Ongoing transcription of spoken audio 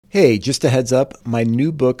Hey, just a heads up, my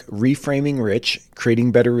new book, Reframing Rich,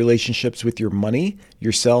 Creating Better Relationships with Your Money,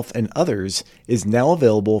 Yourself, and Others, is now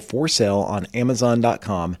available for sale on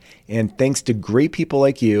Amazon.com, and thanks to great people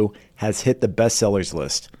like you, has hit the bestsellers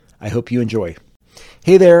list. I hope you enjoy.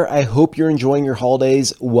 Hey there, I hope you're enjoying your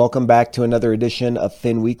holidays. Welcome back to another edition of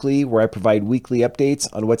Fin Weekly, where I provide weekly updates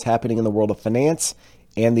on what's happening in the world of finance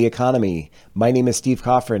and the economy. My name is Steve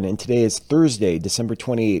Coffrin, and today is Thursday, December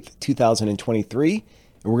 28th, 2023.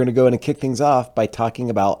 And we're going to go in and kick things off by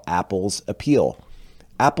talking about Apple's appeal.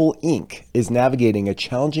 Apple Inc. is navigating a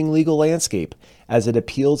challenging legal landscape as it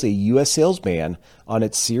appeals a U.S. sales ban on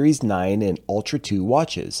its Series 9 and Ultra 2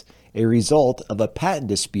 watches, a result of a patent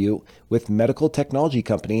dispute with medical technology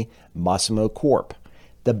company Masimo Corp.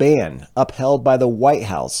 The ban, upheld by the White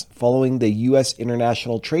House following the U.S.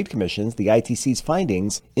 International Trade Commission's, the ITC's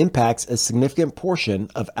findings, impacts a significant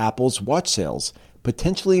portion of Apple's watch sales,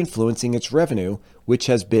 potentially influencing its revenue, which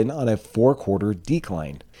has been on a 4-quarter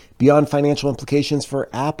decline. Beyond financial implications for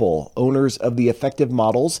Apple, owners of the affected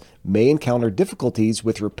models may encounter difficulties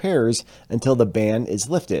with repairs until the ban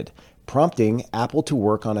is lifted, prompting Apple to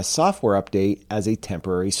work on a software update as a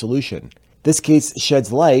temporary solution. This case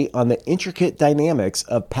sheds light on the intricate dynamics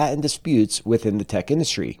of patent disputes within the tech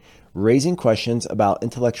industry, raising questions about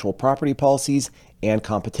intellectual property policies and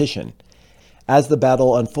competition. As the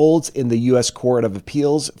battle unfolds in the U.S. Court of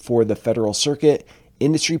Appeals for the Federal Circuit,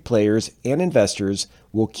 industry players and investors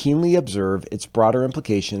will keenly observe its broader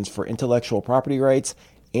implications for intellectual property rights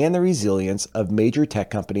and the resilience of major tech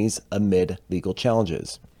companies amid legal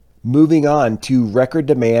challenges. Moving on to record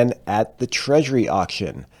demand at the Treasury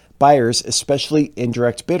auction. Buyers, especially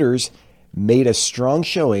indirect bidders, made a strong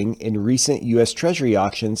showing in recent U.S. Treasury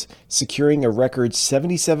auctions, securing a record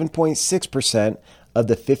 77.6% of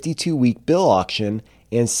the 52-week bill auction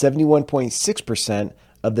and 71.6%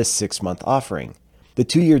 of the 6-month offering. The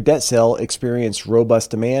 2-year debt sale experienced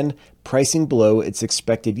robust demand, pricing below its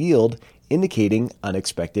expected yield, indicating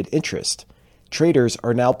unexpected interest. Traders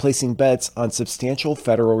are now placing bets on substantial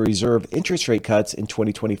Federal Reserve interest rate cuts in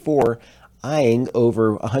 2024, eyeing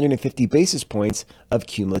over 150 basis points of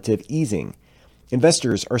cumulative easing.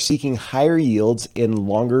 Investors are seeking higher yields in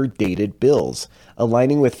longer-dated bills,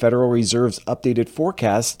 aligning with Federal Reserve's updated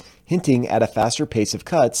forecast, hinting at a faster pace of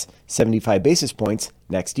cuts, 75 basis points,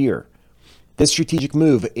 next year. This strategic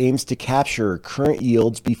move aims to capture current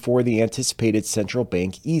yields before the anticipated central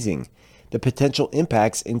bank easing. The potential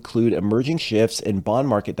impacts include emerging shifts in bond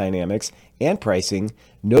market dynamics and pricing,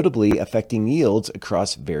 notably affecting yields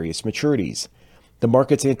across various maturities. The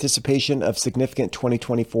market's anticipation of significant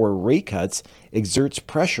 2024 rate cuts exerts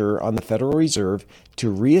pressure on the Federal Reserve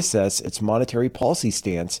to reassess its monetary policy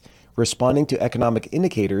stance, responding to economic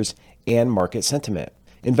indicators and market sentiment.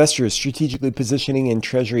 Investors strategically positioning in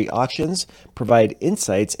Treasury auctions provide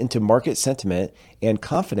insights into market sentiment and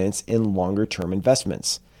confidence in longer-term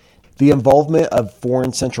investments. The involvement of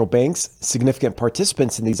foreign central banks, significant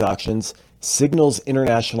participants in these auctions, signals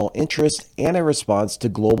international interest and a response to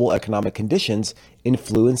global economic conditions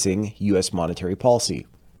influencing U.S. monetary policy.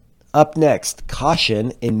 Up next,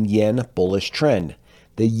 caution in yen bullish trend.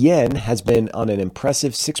 The yen has been on an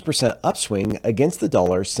impressive 6% upswing against the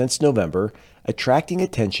dollar since November, attracting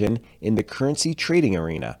attention in the currency trading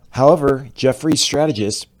arena. However, Jefferies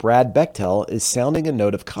strategist Brad Bechtel is sounding a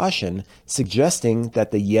note of caution, suggesting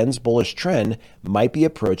that the yen's bullish trend might be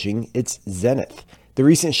approaching its zenith. The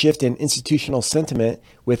recent shift in institutional sentiment,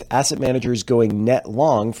 with asset managers going net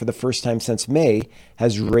long for the first time since May,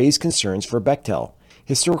 has raised concerns for Bechtel.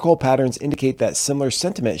 Historical patterns indicate that similar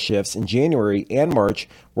sentiment shifts in January and March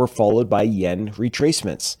were followed by yen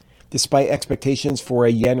retracements. Despite expectations for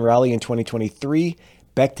a yen rally in 2023,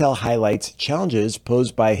 Bechtel highlights challenges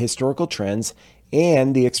posed by historical trends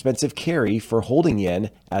and the expensive carry for holding yen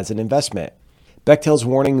as an investment. Bechtel's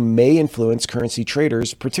warning may influence currency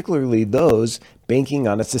traders, particularly those banking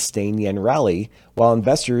on a sustained yen rally, while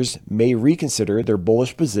investors may reconsider their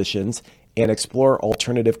bullish positions and explore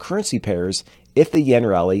alternative currency pairs if the yen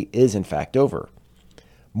rally is in fact over.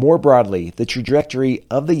 More broadly, the trajectory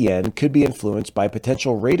of the yen could be influenced by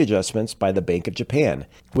potential rate adjustments by the Bank of Japan,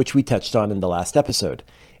 which we touched on in the last episode.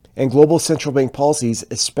 And global central bank policies,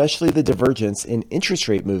 especially the divergence in interest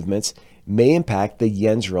rate movements, may impact the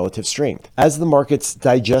yen's relative strength. As the markets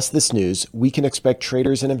digest this news, we can expect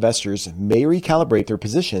traders and investors may recalibrate their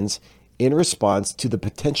positions in response to the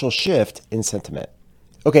potential shift in sentiment.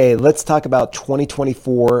 Okay, let's talk about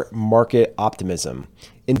 2024 market optimism.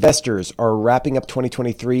 Investors are wrapping up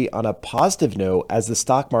 2023 on a positive note as the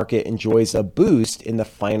stock market enjoys a boost in the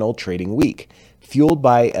final trading week, fueled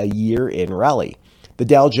by a year-end rally. The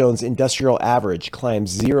Dow Jones Industrial Average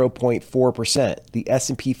climbs 0.4%. The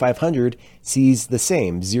S&P 500 sees the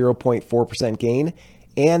same 0.4% gain,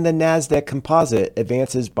 and the Nasdaq Composite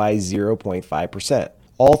advances by 0.5%.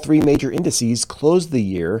 All three major indices closed the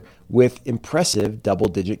year with impressive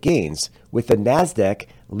double-digit gains, with the Nasdaq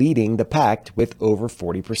leading the pack with over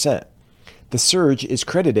 40%. The surge is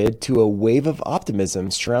credited to a wave of optimism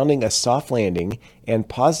surrounding a soft landing and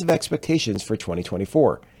positive expectations for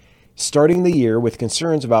 2024. Starting the year with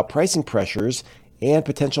concerns about pricing pressures and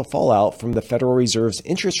potential fallout from the Federal Reserve's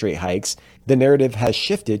interest rate hikes, the narrative has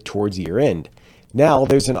shifted towards year-end. Now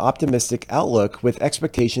there's an optimistic outlook with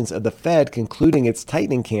expectations of the Fed concluding its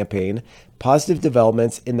tightening campaign, positive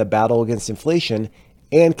developments in the battle against inflation,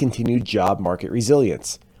 and continued job market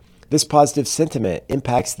resilience. This positive sentiment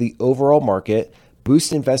impacts the overall market,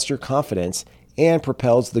 boosts investor confidence, and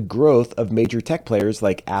propels the growth of major tech players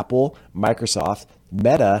like Apple, Microsoft,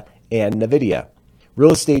 Meta, and Nvidia.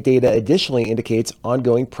 Real estate data additionally indicates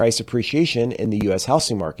ongoing price appreciation in the U.S.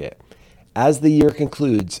 housing market. As the year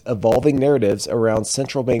concludes, evolving narratives around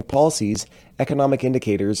central bank policies, economic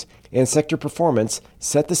indicators, and sector performance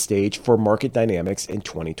set the stage for market dynamics in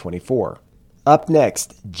 2024. Up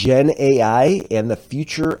next, Gen AI and the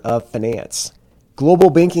future of finance.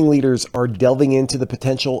 Global banking leaders are delving into the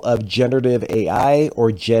potential of generative AI,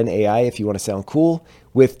 or Gen AI if you want to sound cool,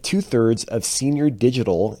 with 2/3 of senior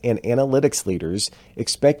digital and analytics leaders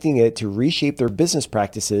expecting it to reshape their business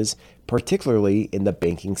practices, particularly in the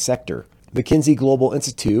banking sector. McKinsey Global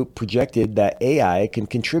Institute projected that AI can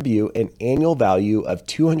contribute an annual value of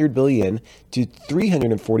 $200 billion to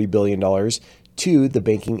 $340 billion to the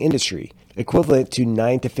banking industry, equivalent to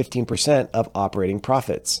 9 to 15% of operating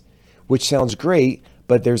profits. Which sounds great,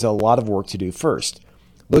 but there's a lot of work to do first.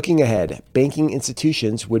 Looking ahead, banking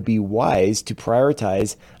institutions would be wise to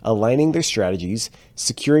prioritize aligning their strategies,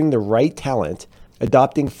 securing the right talent,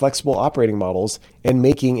 adopting flexible operating models, and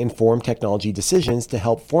making informed technology decisions to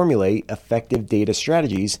help formulate effective data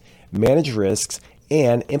strategies, manage risks,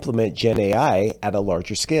 and implement Gen AI at a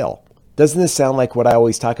larger scale. Doesn't this sound like what I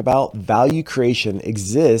always talk about? Value creation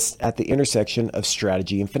exists at the intersection of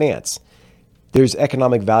strategy and finance. There's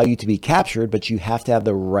economic value to be captured, but you have to have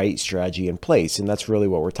the right strategy in place, and that's really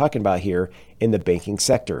what we're talking about here in the banking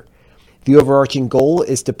sector. The overarching goal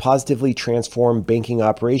is to positively transform banking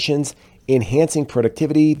operations, enhancing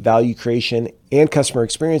productivity, value creation, and customer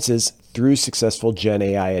experiences through successful Gen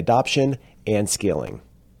AI adoption and scaling.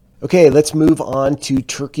 Okay, let's move on to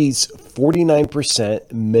Turkey's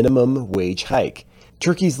 49% minimum wage hike.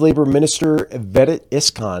 Turkey's labor minister, Vedat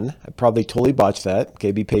Iskan, I probably totally botched that,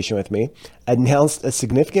 okay, be patient with me, announced a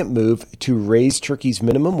significant move to raise Turkey's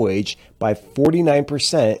minimum wage by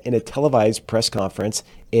 49% in a televised press conference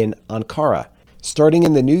in Ankara. Starting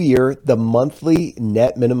in the new year, the monthly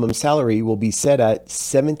net minimum salary will be set at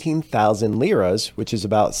 17,000 liras, which is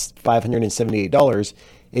about $578,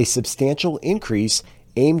 a substantial increase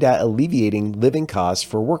aimed at alleviating living costs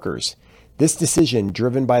for workers. This decision,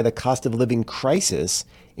 driven by the cost of living crisis,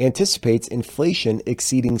 anticipates inflation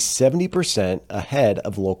exceeding 70% ahead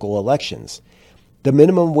of local elections. The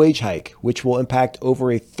minimum wage hike, which will impact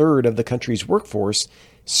over a third of the country's workforce,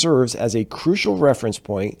 serves as a crucial reference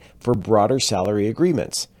point for broader salary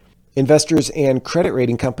agreements. Investors and credit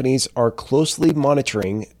rating companies are closely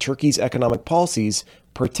monitoring Turkey's economic policies,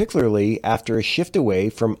 particularly after a shift away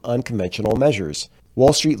from unconventional measures.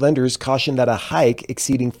 Wall Street lenders caution that a hike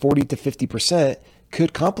exceeding 40 to 50%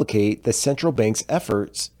 could complicate the central bank's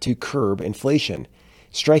efforts to curb inflation,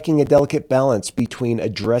 striking a delicate balance between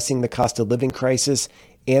addressing the cost of living crisis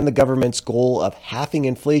and the government's goal of halving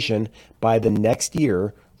inflation by the next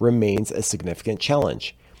year remains a significant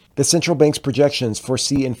challenge. The central bank's projections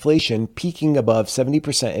foresee inflation peaking above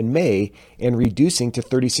 70% in May and reducing to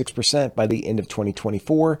 36% by the end of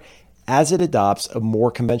 2024 as it adopts a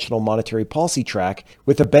more conventional monetary policy track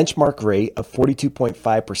with a benchmark rate of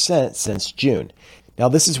 42.5% since June. Now,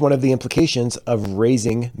 this is one of the implications of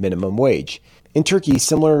raising minimum wage. In Turkey,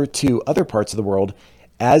 similar to other parts of the world,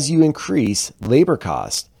 as you increase labor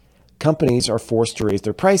costs, companies are forced to raise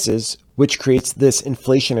their prices, which creates this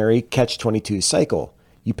inflationary catch-22 cycle.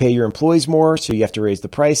 You pay your employees more, so you have to raise the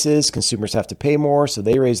prices. Consumers have to pay more, so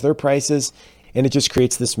they raise their prices. And it just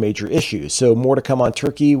creates this major issue. So more to come on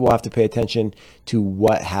Turkey. We'll have to pay attention to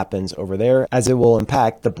what happens over there as it will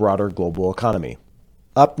impact the broader global economy.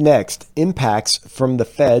 Up next, impacts from the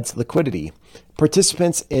Fed's liquidity.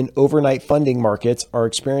 Participants in overnight funding markets are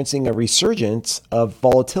experiencing a resurgence of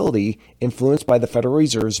volatility influenced by the Federal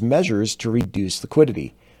Reserve's measures to reduce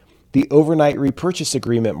liquidity. The overnight repurchase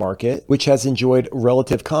agreement market, which has enjoyed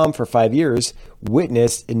relative calm for 5 years,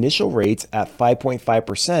 witnessed initial rates at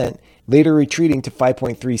 5.5%, later retreating to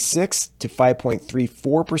 5.36 to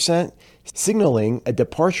 5.34%, signaling a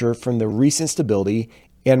departure from the recent stability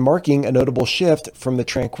and marking a notable shift from the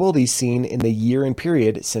tranquility seen in the year-end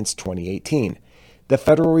period since 2018. The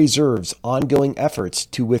Federal Reserve's ongoing efforts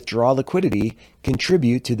to withdraw liquidity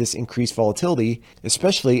contribute to this increased volatility,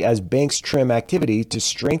 especially as banks trim activity to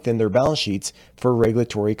strengthen their balance sheets for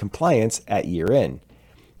regulatory compliance at year-end.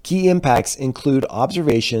 Key impacts include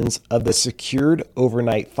observations of the Secured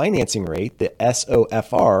Overnight Financing Rate, the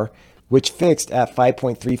SOFR, which fixed at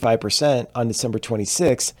 5.35% on December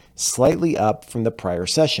 26, slightly up from the prior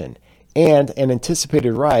session, and an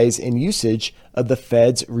anticipated rise in usage of the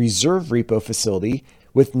Fed's reserve repo facility,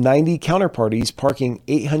 with 90 counterparties parking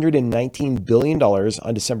 $819 billion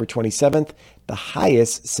on December 27th, the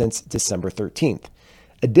highest since December 13th.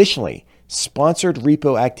 Additionally, sponsored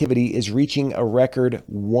repo activity is reaching a record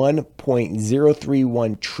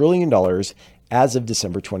 $1.031 trillion as of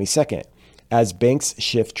December 22nd, as banks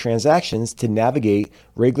shift transactions to navigate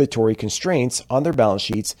regulatory constraints on their balance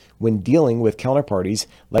sheets when dealing with counterparties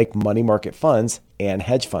like money market funds and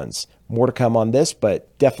hedge funds. More to come on this,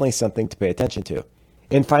 but definitely something to pay attention to.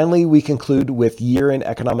 And finally, we conclude with year-end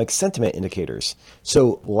economic sentiment indicators.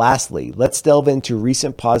 So lastly, let's delve into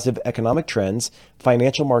recent positive economic trends,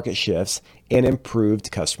 financial market shifts, and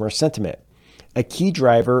improved customer sentiment. A key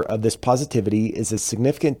driver of this positivity is a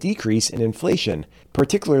significant decrease in inflation,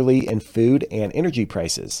 particularly in food and energy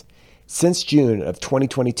prices. Since June of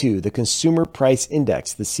 2022, the Consumer Price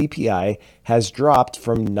Index, the CPI, has dropped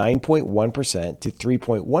from 9.1% to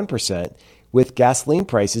 3.1%, with gasoline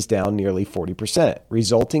prices down nearly 40%,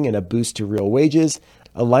 resulting in a boost to real wages,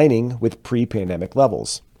 aligning with pre-pandemic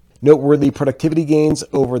levels. Noteworthy productivity gains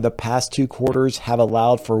over the past 2 quarters have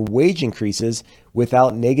allowed for wage increases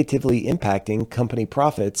without negatively impacting company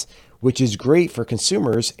profits, which is great for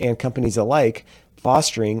consumers and companies alike,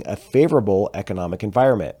 fostering a favorable economic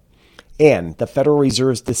environment. And the Federal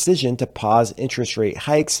Reserve's decision to pause interest rate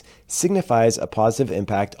hikes signifies a positive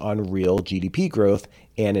impact on real GDP growth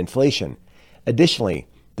and inflation. Additionally,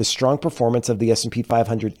 the strong performance of the S&P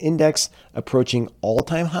 500 index, approaching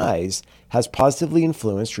all-time highs, has positively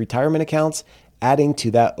influenced retirement accounts, adding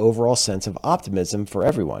to that overall sense of optimism for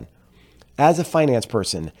everyone. As a finance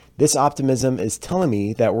person, this optimism is telling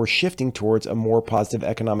me that we're shifting towards a more positive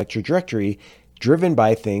economic trajectory, driven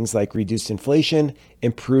by things like reduced inflation,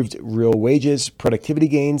 improved real wages, productivity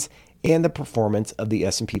gains, and the performance of the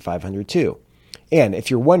S&P 500 too. And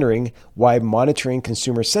if you're wondering why monitoring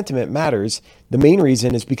consumer sentiment matters, the main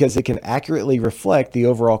reason is because it can accurately reflect the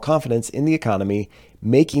overall confidence in the economy,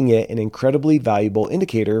 making it an incredibly valuable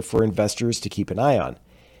indicator for investors to keep an eye on.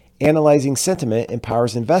 Analyzing sentiment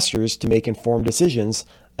empowers investors to make informed decisions,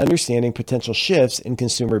 understanding potential shifts in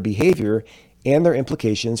consumer behavior and their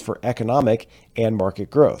implications for economic and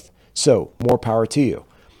market growth. So, more power to you.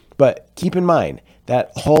 But keep in mind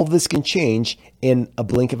that all of this can change in a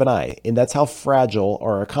blink of an eye, and that's how fragile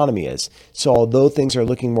our economy is. So although things are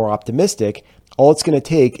looking more optimistic, all it's going to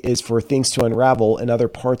take is for things to unravel in other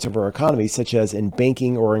parts of our economy, such as in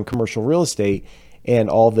banking or in commercial real estate, and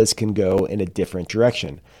all of this can go in a different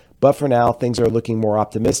direction. But for now, things are looking more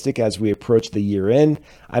optimistic as we approach the year end.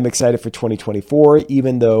 I'm excited for 2024,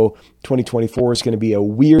 even though 2024 is going to be a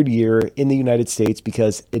weird year in the United States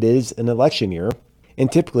because it is an election year.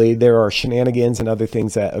 And typically there are shenanigans and other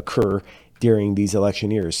things that occur during these election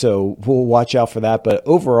years. So we'll watch out for that. But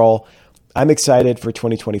overall, I'm excited for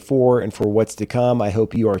 2024 and for what's to come. I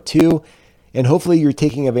hope you are too. And hopefully you're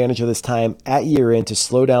taking advantage of this time at year end to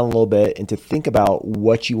slow down a little bit and to think about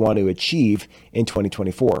what you want to achieve in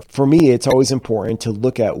 2024. For me, it's always important to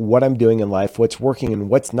look at what I'm doing in life, what's working and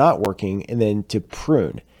what's not working, and then to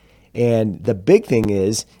prune. And the big thing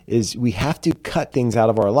is we have to cut things out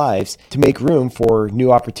of our lives to make room for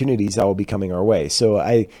new opportunities that will be coming our way. So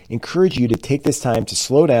I encourage you to take this time to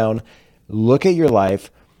slow down, look at your life,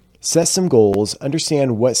 set some goals,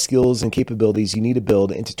 understand what skills and capabilities you need to build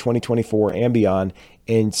into 2024 and beyond,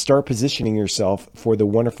 and start positioning yourself for the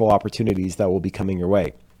wonderful opportunities that will be coming your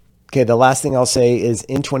way. Okay, the last thing I'll say is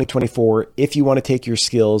in 2024, if you want to take your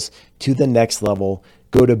skills to the next level,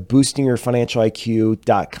 go to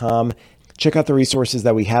boostingyourfinancialiq.com. Check out the resources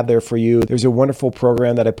that we have there for you. There's a wonderful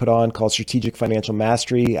program that I put on called Strategic Financial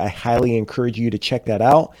Mastery. I highly encourage you to check that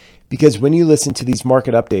out because when you listen to these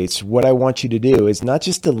market updates, what I want you to do is not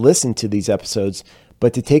just to listen to these episodes,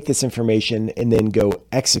 but to take this information and then go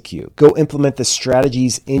execute. Go implement the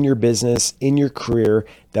strategies in your business, in your career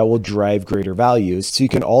that will drive greater values so you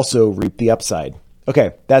can also reap the upside.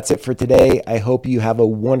 Okay, that's it for today. I hope you have a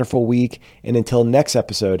wonderful week. And until next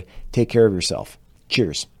episode, take care of yourself.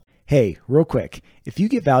 Cheers. Hey, real quick, if you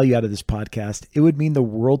get value out of this podcast, it would mean the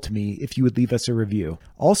world to me if you would leave us a review.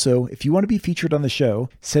 Also, if you want to be featured on the show,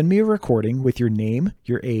 send me a recording with your name,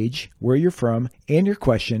 your age, where you're from, and your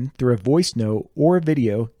question through a voice note or a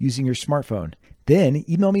video using your smartphone. Then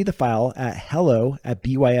email me the file at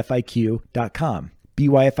hello@byfiq.com.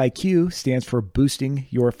 BYFIQ stands for boosting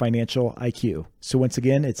your financial IQ. So once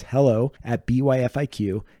again, it's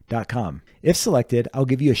hello@byfiq.com. If selected, I'll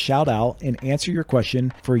give you a shout out and answer your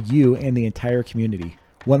question for you and the entire community.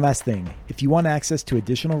 One last thing, if you want access to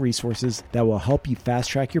additional resources that will help you fast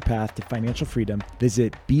track your path to financial freedom,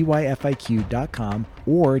 visit byfiq.com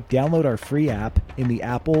or download our free app in the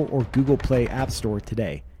Apple or Google Play App Store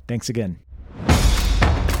today. Thanks again.